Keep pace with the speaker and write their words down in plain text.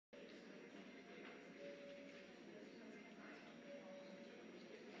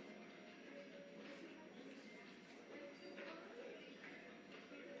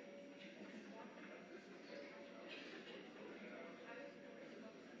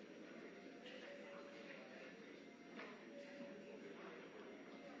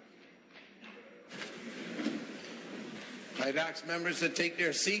I'd ask members to take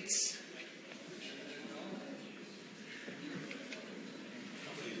their seats.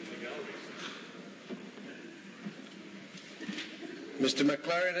 Mr.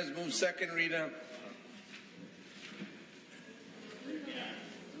 McLaren has moved second reader.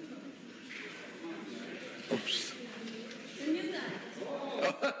 Oops.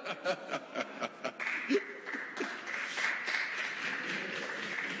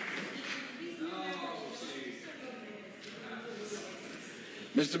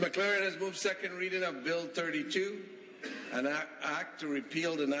 Mr. McLaren has moved second reading of Bill 32, an act to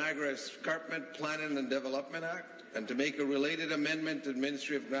repeal the Niagara Escarpment Planning and Development Act and to make a related amendment to the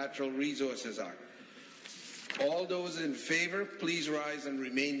Ministry of Natural Resources Act. All those in favor, please rise and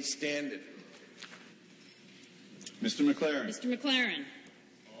remain standing. Mr. McLaren. Mr. McLaren.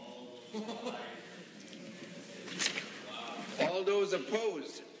 All those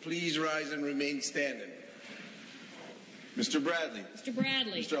opposed, please rise and remain standing. Mr. Bradley. Mr.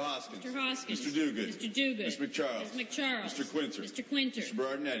 Bradley. Mr. Hoskins. Mr. Hoskins. Mr. Duguid. Mr. Duguid. Ms. McCharles. Ms. McCharles. Mr. Quinter. Mr. Quinter. Mr.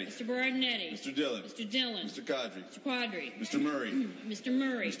 Berardinetti. Mr. Berardinetti. Mr. Dillon. Mr. Dillon. Mr. Quadri. Mr. Quadri. Mr. Murray. Mr.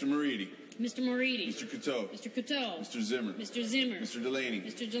 Murray. Mr. Moridi. Mr. Moridi. Mr. Couteau. Mr. Couteau. Mr. Zimmer. Mr. Zimmer. Mr. Delaney.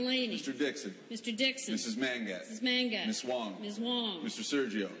 Mr. Delaney. Mr. Dixon. Mr. Dixon. Mrs. Mangat. Mrs. Mangat. Ms. Wong. Ms. Wong. Mr.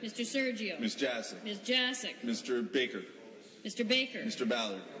 Sergio. Mr. Sergio. Ms. Jassic. Ms. Jassic. Mr. Baker. Mr. Baker. Mr.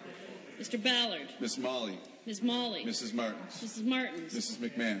 Ballard. Mr. Ballard. Miss Molly. Ms. Molly. Mrs. Martins. Mrs. Martins. Mrs.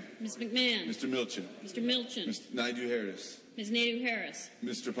 McMahon. Ms. McMahon. Mr. Milchin. Mr. Milchin. Mr. Naidu Harris. Ms. Nadu Harris.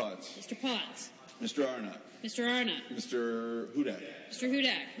 Mr. Potts. Mr. Potts. Mr. Arnott. Mr. Arnott. Mr. Hudak. Mr.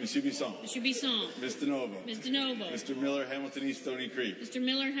 Hudak. Monsieur Bisson. Mr. Bisson. Ms. DeNovo. Ms. DeNovo. Mr. Miller, Hamilton East Stony Creek. Mr.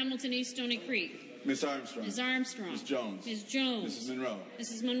 Miller, Hamilton East Stony Creek. Ms. Armstrong. Ms. Armstrong. Ms. Jones. Ms. Jones. Mrs. Monroe.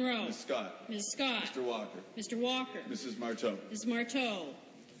 Mrs. Monroe. Ms. Scott. Ms. Scott. Mr. Walker. Mr. Walker. Mrs. Marteau. Ms. Marteau.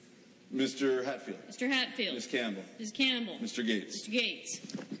 Mr. Hatfield. Mr. Hatfield. Ms. Campbell. Ms. Campbell. Mr. Gates. Mr. Gates.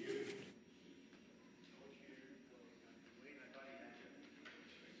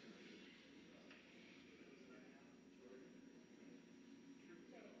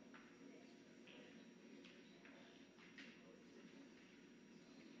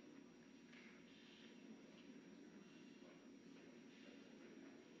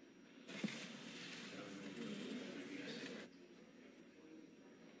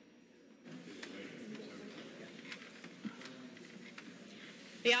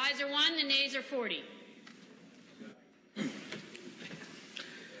 The ayes are 1, the nays are 40.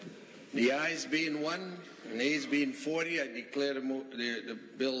 The ayes being 1, the nays being 40, I declare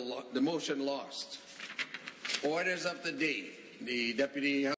the motion lost. Orders of the day. The Deputy